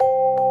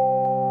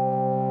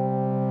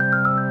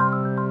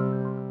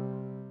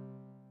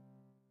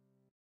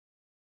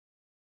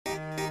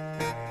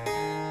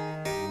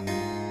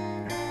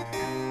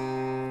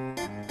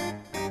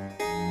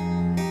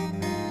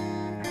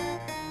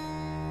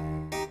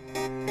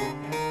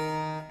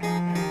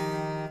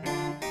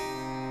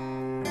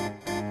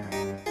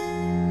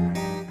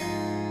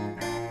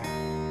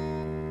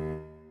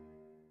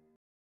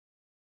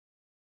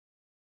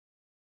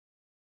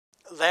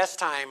Last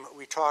time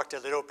we talked a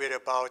little bit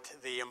about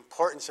the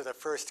importance of the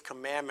First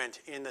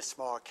Commandment in the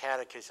Small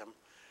Catechism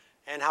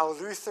and how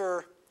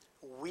Luther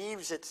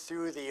weaves it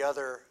through the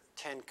other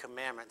 10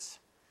 commandments.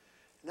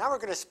 Now we're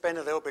going to spend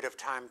a little bit of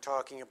time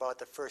talking about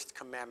the First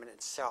Commandment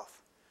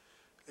itself.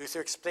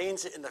 Luther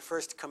explains it in the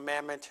First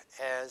Commandment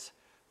as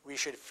we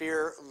should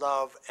fear,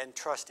 love, and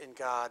trust in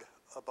God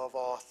above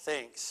all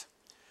things.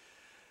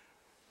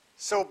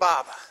 So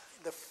Bob,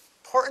 the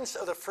importance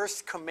of the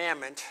First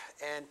Commandment,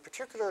 and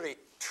particularly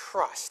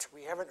trust,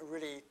 we haven't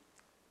really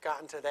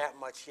gotten to that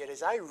much yet.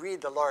 As I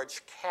read the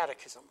Large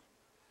Catechism,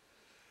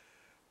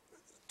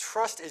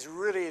 trust is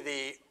really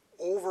the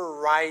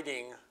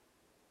overriding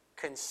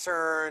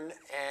concern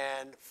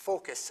and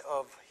focus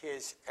of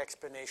his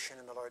explanation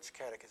in the Large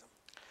Catechism.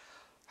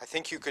 I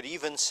think you could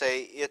even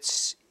say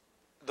it's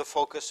the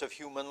focus of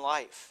human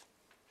life.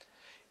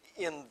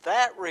 In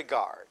that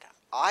regard,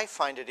 I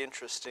find it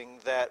interesting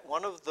that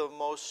one of the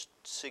most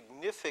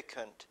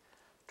significant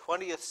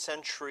 20th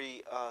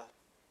century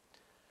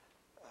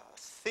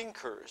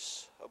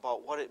thinkers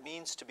about what it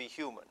means to be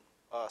human,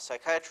 a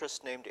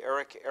psychiatrist named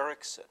Erik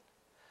Erikson,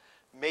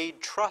 made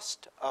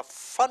trust a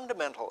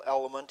fundamental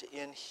element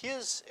in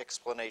his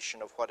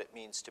explanation of what it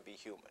means to be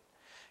human.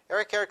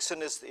 Erik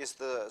Erikson is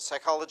the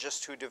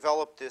psychologist who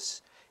developed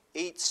this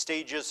 8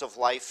 stages of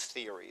life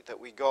theory, that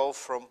we go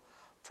from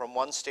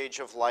one stage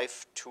of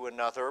life to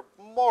another,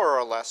 more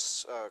or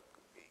less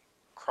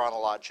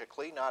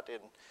chronologically, not in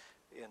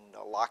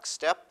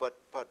lockstep, but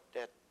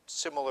at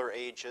similar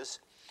ages.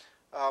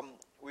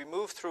 We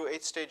move through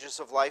 8 stages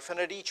of life, and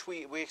at each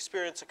we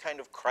experience a kind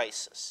of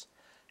crisis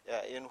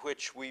in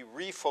which we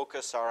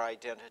refocus our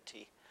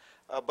identity.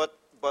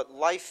 But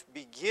life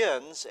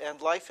begins,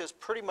 and life is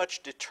pretty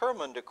much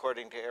determined,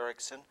 according to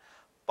Erikson,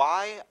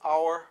 by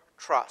our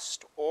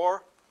trust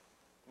or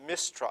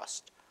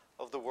mistrust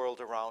of the world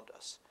around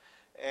us.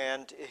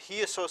 And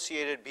he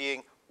associated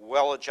being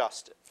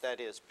well-adjusted, that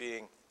is,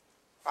 being,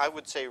 I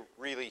would say,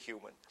 really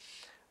human,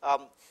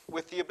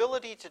 with the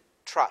ability to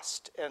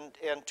trust and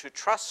to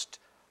trust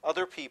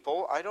other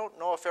people. I don't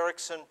know if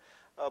Erikson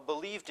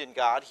believed in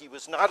God. He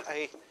was not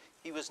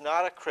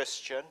a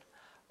Christian,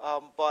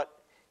 but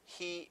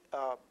he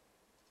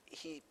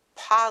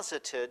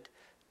posited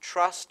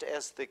trust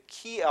as the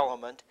key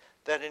element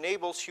that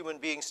enables human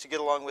beings to get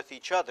along with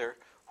each other,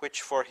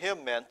 which for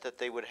him meant that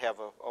they would have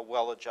a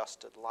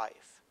well-adjusted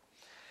life.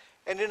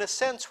 And in a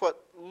sense,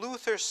 what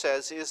Luther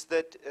says is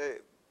that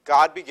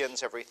God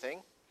begins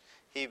everything.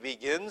 He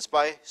begins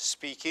by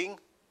speaking.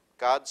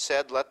 God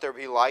said, "Let there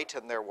be light,"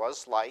 and there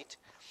was light.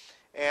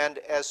 And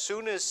as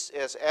soon as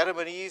Adam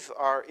and Eve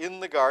are in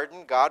the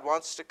garden, God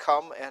wants to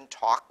come and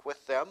talk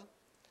with them.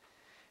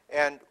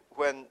 And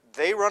when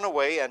they run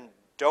away and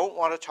don't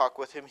want to talk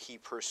with him, he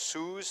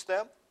pursues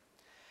them.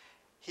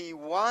 He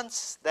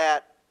wants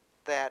that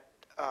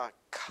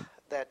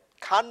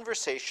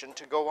conversation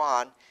to go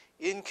on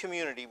in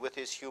community with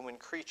his human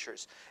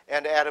creatures.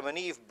 And Adam and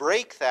Eve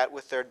break that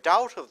with their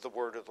doubt of the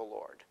word of the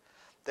Lord.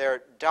 Their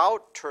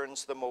doubt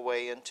turns them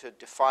away into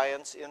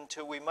defiance,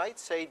 into, we might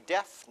say,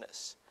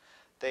 deafness.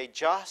 They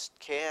just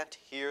can't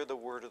hear the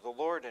word of the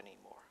Lord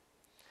anymore.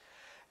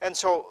 And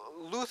so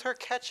Luther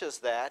catches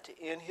that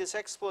in his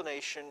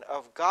explanation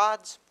of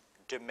God's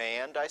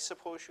demand, I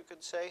suppose you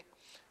could say,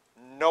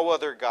 no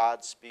other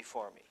gods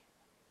before me.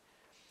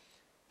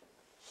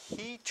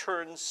 He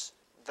turns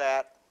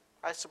that,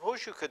 I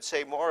suppose you could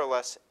say, more or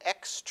less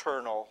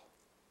external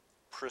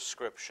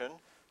prescription,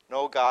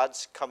 no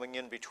gods coming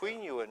in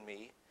between you and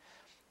me,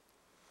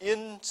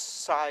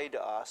 inside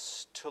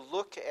us to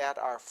look at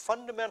our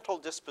fundamental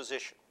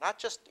disposition, not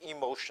just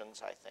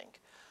emotions, I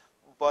think,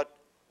 but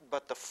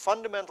the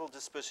fundamental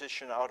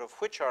disposition out of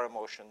which our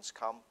emotions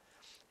come.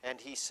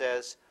 And he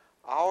says,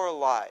 our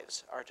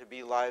lives are to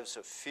be lives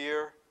of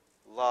fear,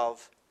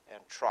 love,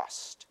 and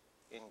trust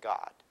in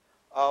God,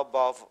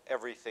 above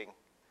everything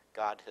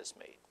God has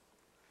made.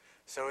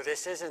 So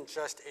this isn't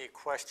just a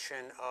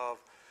question of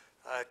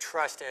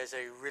trust as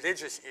a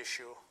religious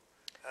issue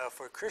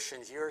for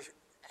Christians. You're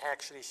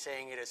actually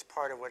saying it as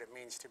part of what it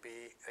means to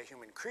be a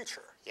human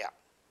creature. Yeah.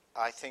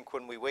 I think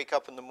when we wake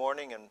up in the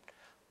morning and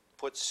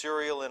put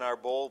cereal in our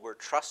bowl, we're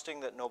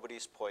trusting that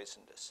nobody's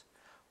poisoned us.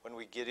 When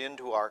we get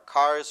into our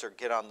cars or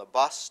get on the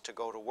bus to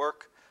go to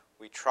work,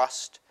 we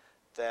trust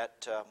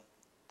that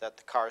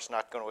the car's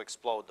not going to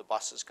explode. The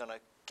bus is going to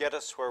get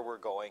us where we're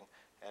going,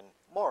 and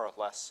more or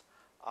less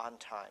on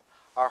time.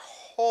 Our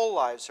whole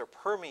lives are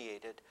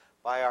permeated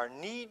by our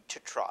need to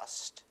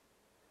trust,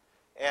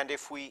 and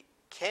if we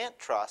can't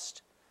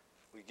trust,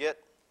 we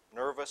get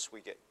nervous, we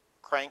get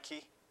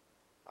cranky.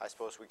 I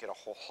suppose we get a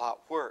whole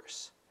lot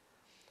worse.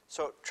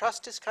 So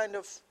trust is kind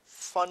of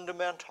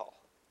fundamental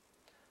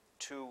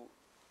to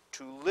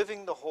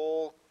living the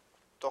whole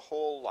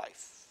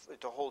life,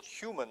 the whole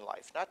human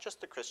life, not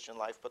just the Christian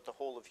life, but the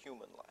whole of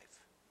human life.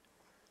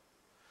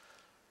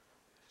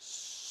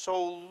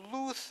 So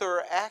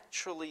Luther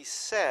actually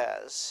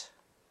says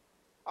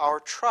our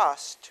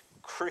trust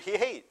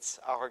creates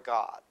our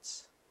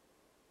gods.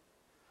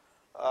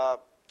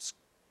 It's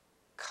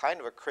kind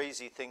of a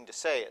crazy thing to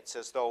say. It's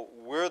as though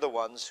we're the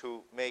ones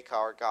who make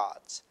our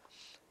gods.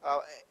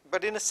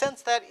 But in a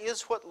sense, that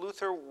is what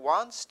Luther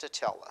wants to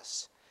tell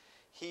us.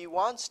 He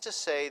wants to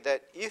say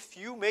that if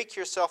you make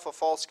yourself a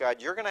false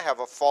god, you're going to have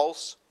a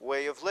false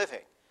way of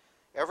living.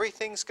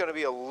 Everything's going to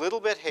be a little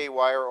bit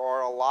haywire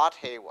or a lot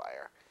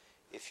haywire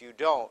if you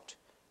don't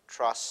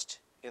trust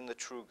in the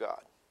true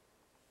God.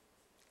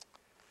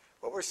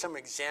 What were some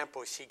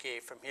examples he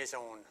gave from his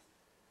own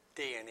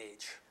day and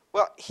age?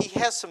 Well, he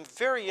has some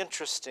very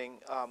interesting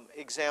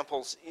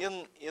examples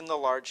in the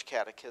Large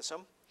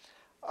Catechism.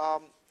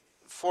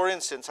 For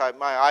instance,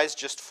 my eyes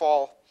just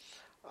fall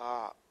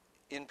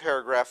in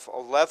paragraph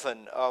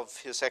 11 of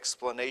his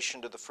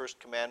explanation to the First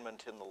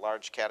Commandment in the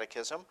Large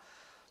Catechism.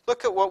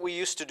 Look at what we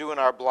used to do in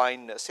our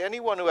blindness.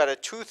 Anyone who had a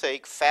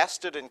toothache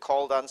fasted and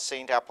called on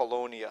St.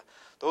 Apollonia.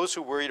 Those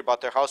who worried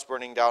about their house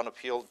burning down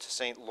appealed to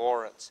St.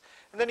 Lawrence.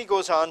 And then he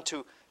goes on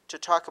to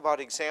talk about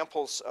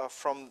examples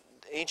from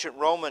ancient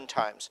Roman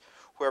times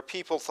where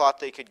people thought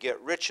they could get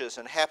riches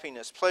and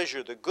happiness,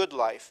 pleasure, the good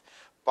life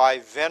by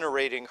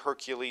venerating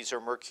Hercules or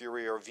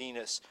Mercury or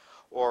Venus,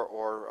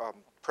 or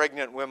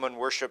pregnant women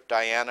worship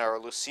Diana or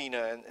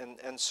Lucina,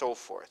 and so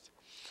forth.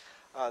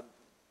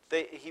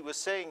 He was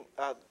saying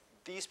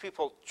these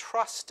people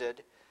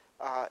trusted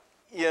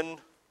in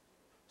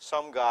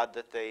some god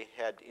that they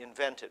had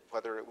invented,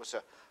 whether it was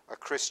a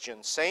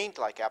Christian saint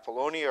like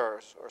Apollonia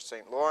or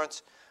St.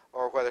 Lawrence,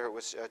 or whether it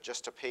was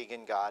just a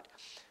pagan god.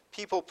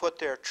 People put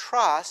their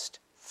trust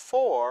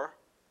for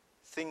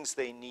things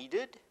they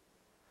needed.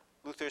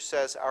 Luther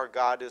says our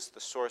God is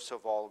the source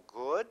of all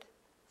good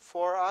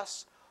for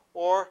us,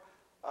 or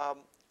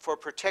for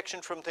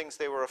protection from things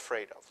they were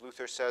afraid of.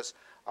 Luther says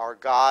our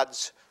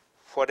gods,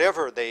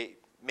 whatever they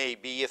may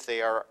be, if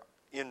they are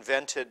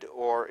invented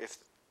or if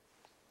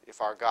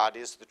our God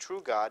is the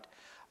true God,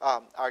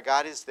 our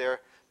God is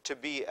there to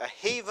be a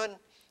haven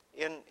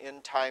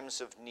in times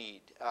of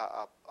need,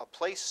 a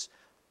place,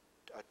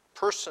 a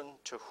person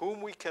to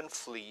whom we can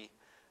flee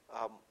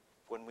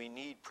when we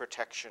need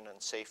protection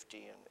and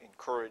safety and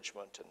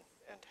encouragement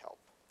and help.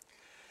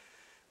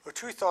 Well,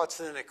 two thoughts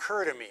then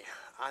occur to me.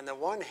 On the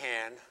one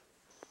hand,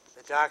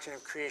 the doctrine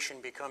of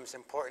creation becomes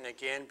important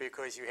again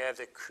because you have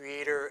the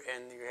creator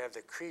and you have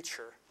the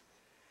creature.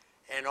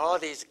 And all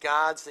these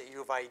gods that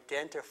you've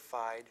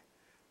identified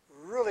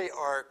really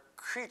are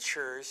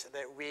creatures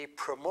that we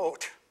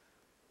promote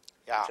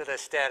to the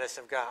status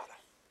of God.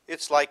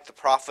 It's like the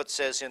prophet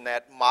says in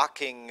that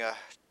mocking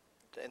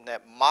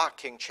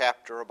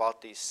chapter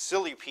about these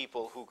silly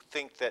people who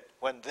think that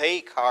when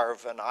they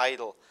carve an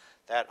idol,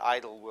 that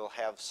idol will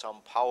have some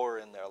power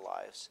in their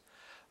lives.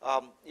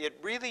 It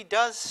really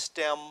does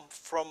stem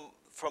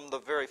from the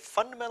very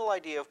fundamental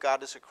idea of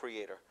God as a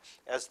creator,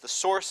 as the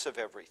source of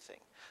everything,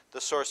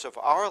 the source of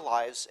our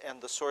lives,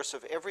 and the source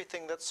of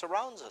everything that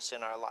surrounds us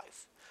in our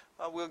life.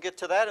 We'll get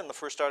to that in the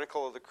first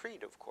article of the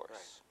Creed, of course.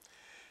 Right.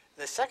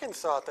 The second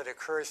thought that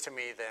occurs to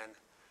me then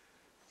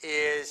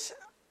is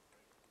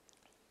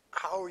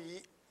how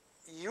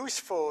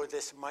useful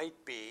this might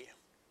be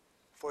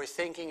for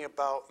thinking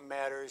about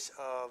matters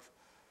of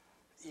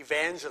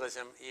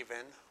evangelism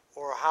even,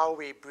 or how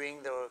we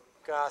bring the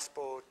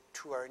gospel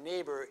to our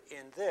neighbor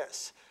in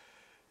this,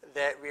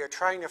 that we are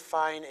trying to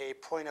find a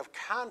point of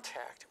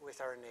contact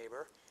with our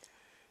neighbor,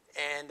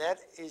 and that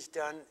is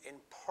done in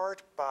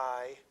part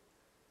by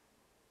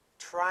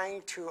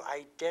trying to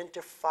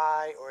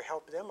identify or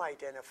help them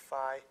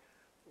identify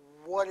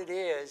what it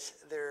is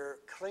they're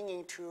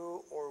clinging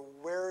to or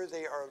where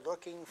they are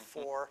looking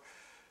for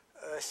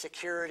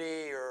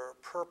security or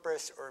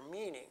purpose or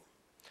meaning.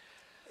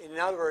 In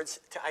other words,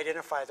 to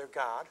identify their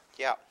God.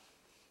 Yeah.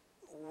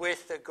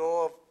 With the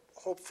goal of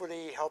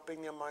hopefully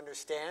helping them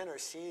understand or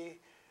see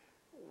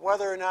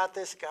whether or not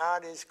this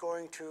God is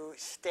going to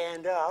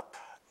stand up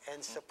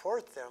and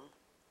support them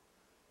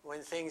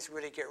when things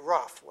really get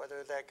rough,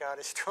 whether that God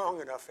is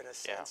strong enough in a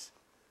sense.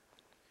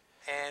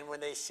 Yeah. And when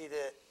they see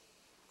that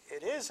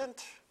it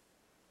isn't,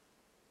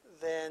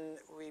 then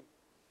we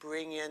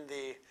bring in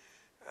the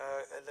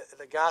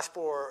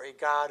gospel, or a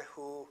God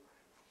who,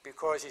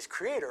 because he's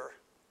creator,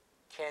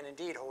 can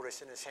indeed hold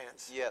us in his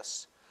hands.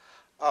 Yes.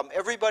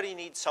 Everybody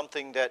needs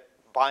something that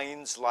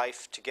binds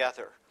life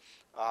together.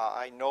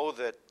 I know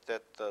that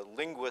the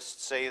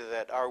linguists say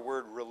that our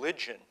word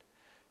religion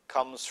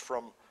comes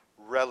from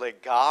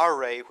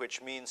religare,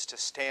 which means to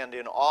stand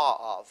in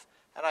awe of.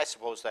 And I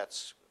suppose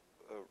that's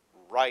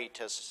right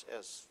as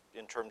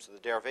in terms of the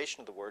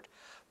derivation of the word.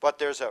 But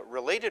there's a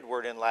related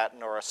word in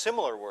Latin, or a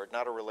similar word,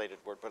 not a related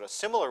word, but a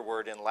similar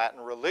word in Latin,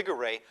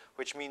 religare,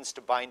 which means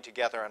to bind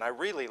together. And I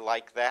really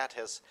like that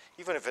as,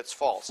 even if it's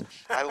false,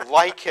 I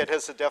like it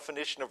as a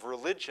definition of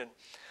religion,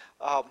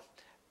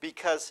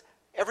 because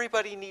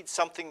everybody needs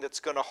something that's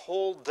going to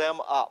hold them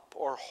up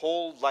or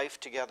hold life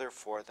together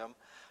for them,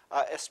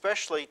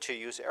 especially, to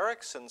use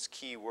Erickson's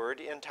key word,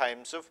 in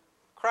times of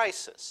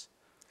crisis.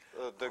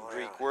 The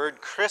Greek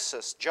word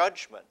krisis,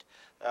 judgment.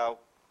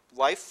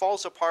 Life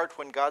falls apart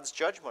when God's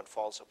judgment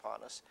falls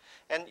upon us.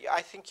 And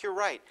I think you're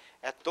right.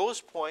 At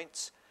those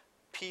points,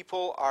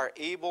 people are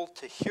able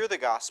to hear the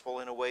gospel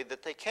in a way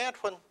that they can't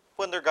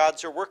when their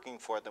gods are working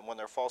for them, when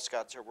their false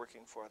gods are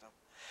working for them.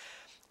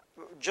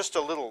 Just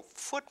a little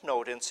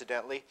footnote,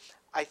 incidentally,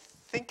 I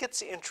think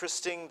it's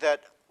interesting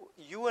that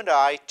you and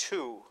I,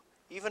 too,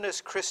 even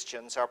as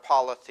Christians, are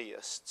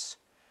polytheists.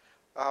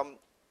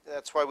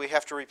 That's why we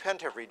have to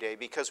repent every day,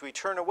 because we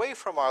turn away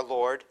from our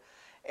Lord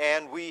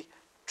and we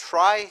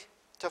try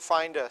to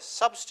find a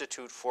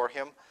substitute for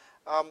him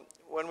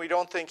when we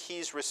don't think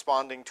he's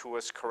responding to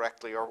us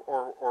correctly,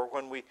 or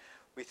when we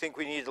think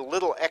we need a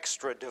little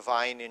extra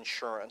divine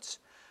insurance.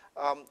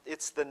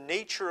 It's the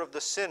nature of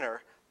the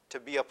sinner to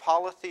be a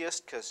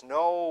polytheist, because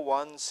no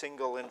one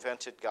single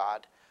invented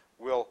God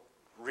will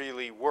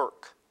really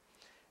work.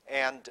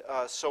 And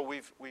so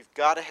we've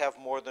got to have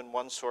more than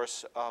one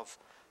source of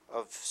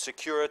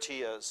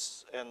security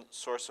and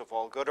source of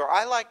all good. Or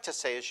I like to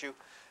say, as you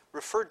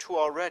referred to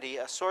already,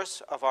 a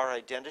source of our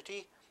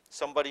identity,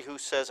 somebody who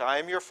says, I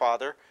am your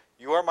father,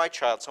 you are my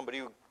child, somebody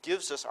who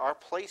gives us our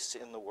place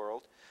in the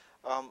world,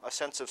 a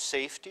sense of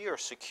safety or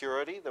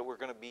security, that we're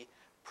going to be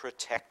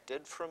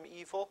protected from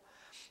evil,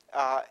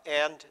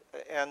 and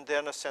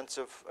then a sense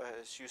of,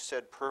 as you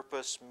said,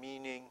 purpose,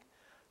 meaning,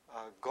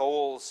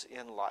 goals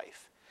in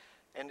life.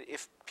 And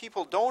if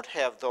people don't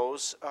have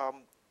those,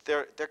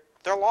 they're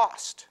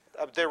lost.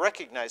 They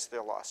recognize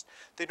they're lost.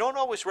 They don't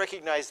always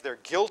recognize they're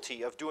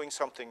guilty of doing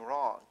something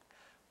wrong.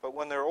 But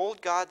when their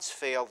old gods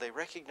fail, they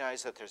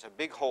recognize that there's a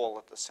big hole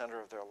at the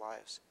center of their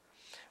lives.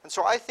 And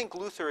so I think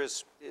Luther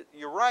is,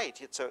 you're right,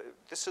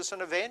 this is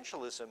an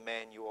evangelism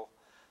manual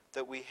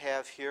that we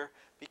have here,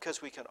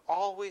 because we can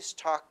always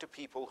talk to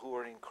people who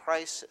are in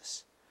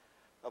crisis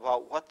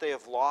about what they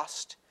have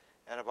lost,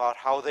 and about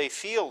how they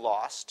feel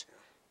lost,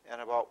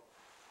 and about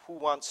who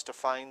wants to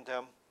find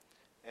them,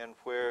 and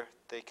where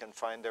they can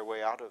find their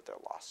way out of their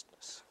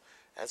lostness.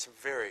 That's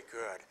very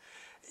good.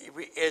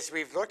 As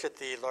we've looked at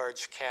the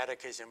large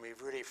catechism,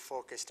 we've really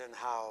focused on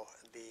how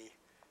the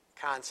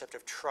concept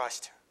of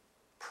trust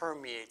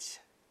permeates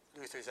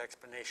Luther's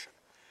explanation.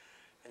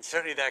 And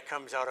certainly that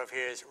comes out of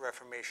his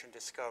Reformation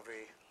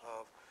discovery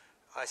of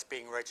us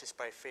being righteous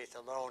by faith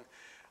alone.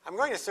 I'm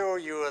going to throw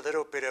you a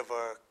little bit of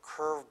a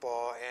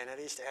curveball and at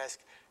least ask,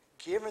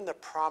 given the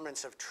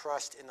prominence of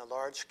trust in the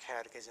large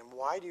catechism,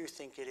 why do you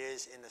think it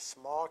is in the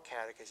small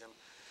catechism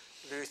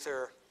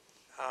Luther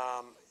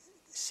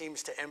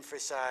seems to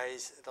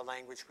emphasize the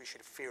language we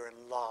should fear and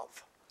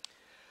love?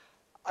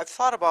 I've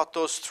thought about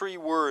those three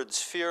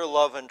words, fear,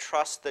 love, and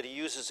trust, that he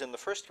uses in the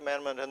First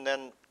Commandment and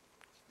then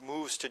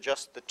moves to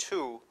just the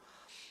two.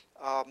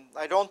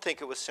 I don't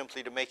think it was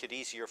simply to make it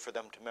easier for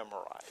them to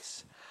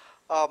memorize.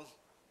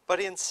 But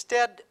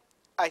instead,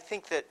 I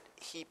think that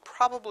he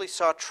probably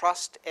saw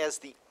trust as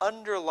the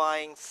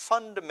underlying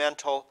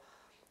fundamental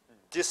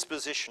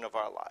disposition of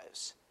our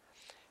lives.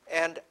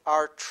 And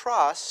our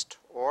trust,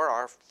 or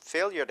our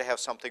failure to have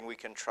something we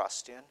can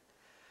trust in,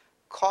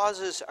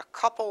 causes a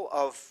couple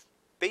of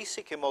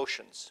basic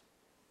emotions.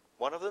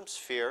 One of them's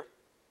fear,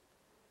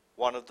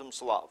 one of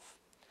them's love.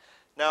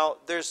 Now,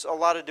 there's a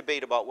lot of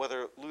debate about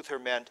whether Luther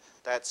meant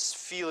that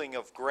feeling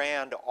of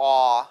grand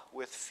awe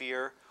with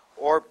fear,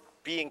 or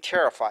being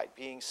terrified,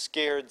 being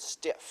scared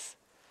stiff.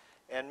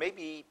 And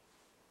maybe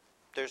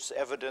there's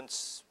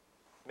evidence,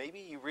 maybe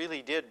he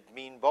really did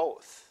mean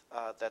both,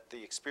 that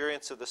the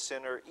experience of the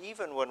sinner,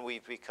 even when we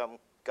become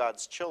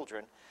God's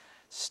children,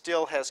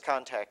 still has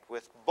contact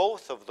with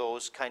both of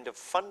those kind of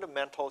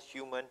fundamental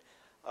human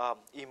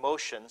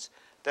emotions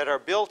that are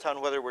built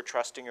on whether we're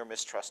trusting or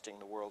mistrusting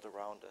the world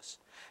around us.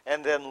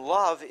 And then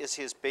love is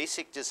his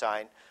basic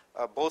design,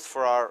 both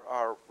for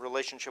our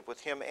relationship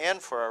with him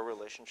and for our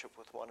relationship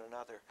with one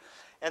another.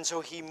 And so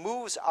he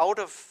moves out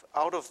of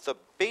the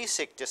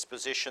basic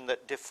disposition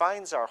that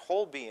defines our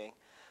whole being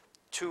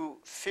to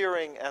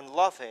fearing and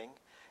loving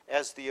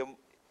as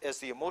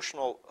the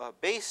emotional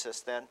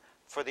basis then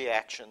for the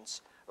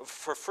actions,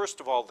 for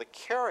first of all the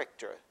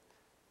character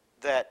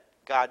that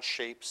God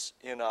shapes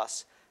in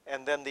us,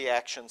 and then the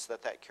actions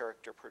that that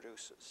character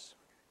produces.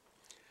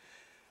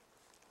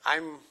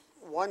 I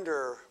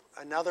wonder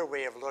another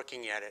way of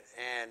looking at it,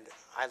 and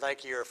I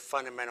like your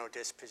fundamental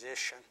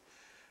disposition,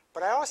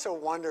 but I also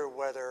wonder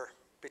whether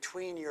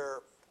between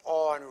your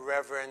awe and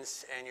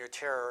reverence and your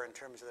terror in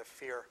terms of the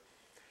fear,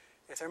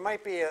 if there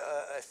might be a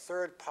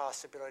third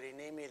possibility,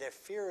 namely that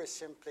fear is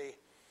simply,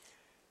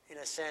 in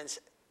a sense,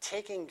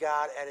 taking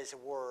God at his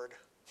word.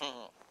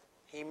 Mm-hmm.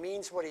 He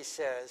means what he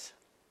says,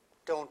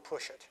 don't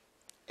push it.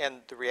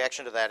 And the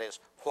reaction to that is,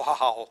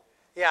 wow.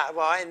 Yeah,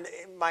 well, and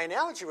my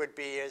analogy would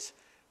be is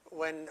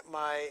when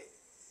my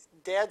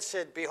dad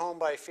said, be home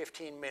by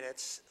 15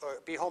 minutes, or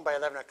be home by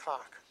 11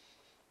 o'clock,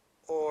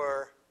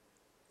 or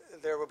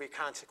there will be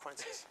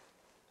consequences.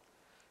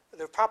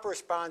 The proper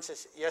response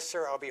is, yes,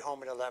 sir, I'll be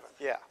home at 11.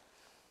 Yeah.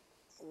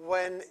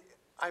 When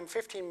I'm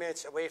 15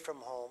 minutes away from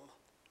home,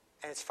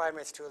 and it's 5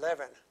 minutes to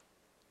 11,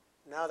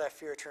 now that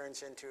fear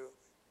turns into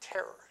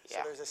terror. Yeah.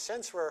 So there's a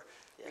sense where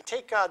we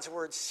take God's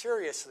word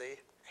seriously,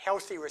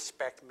 healthy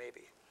respect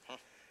maybe.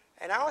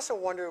 And I also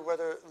wonder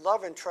whether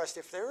love and trust,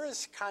 if there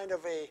is kind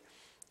of a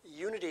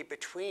unity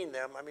between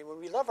them. I mean, when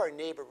we love our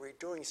neighbor, we're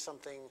doing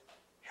something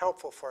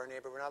helpful for our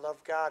neighbor. When I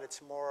love God,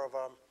 it's more of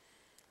a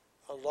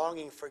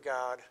longing for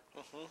God,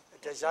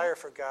 a desire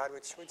for God,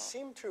 which would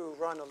seem to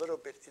run a little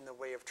bit in the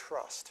way of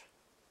trust.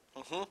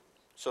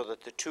 So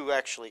that the two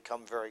actually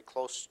come very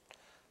close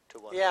to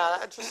one Yeah, another.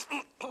 that's just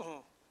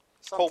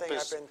something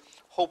I've been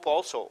Hope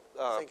also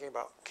thinking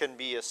about. can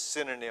be a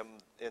synonym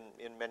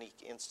in many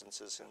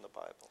instances in the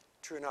Bible.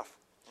 True enough.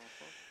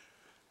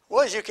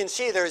 Well, as you can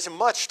see, there's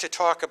much to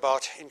talk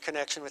about in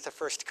connection with the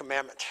First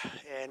Commandment,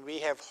 and we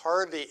have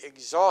hardly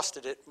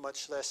exhausted it,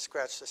 much less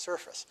scratched the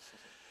surface.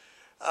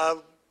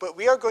 But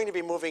we are going to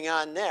be moving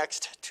on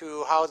next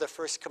to how the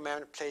First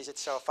Commandment plays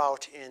itself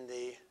out in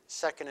the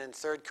Second and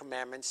Third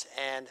Commandments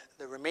and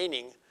the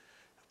remaining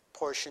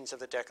portions of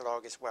the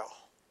Decalogue as well.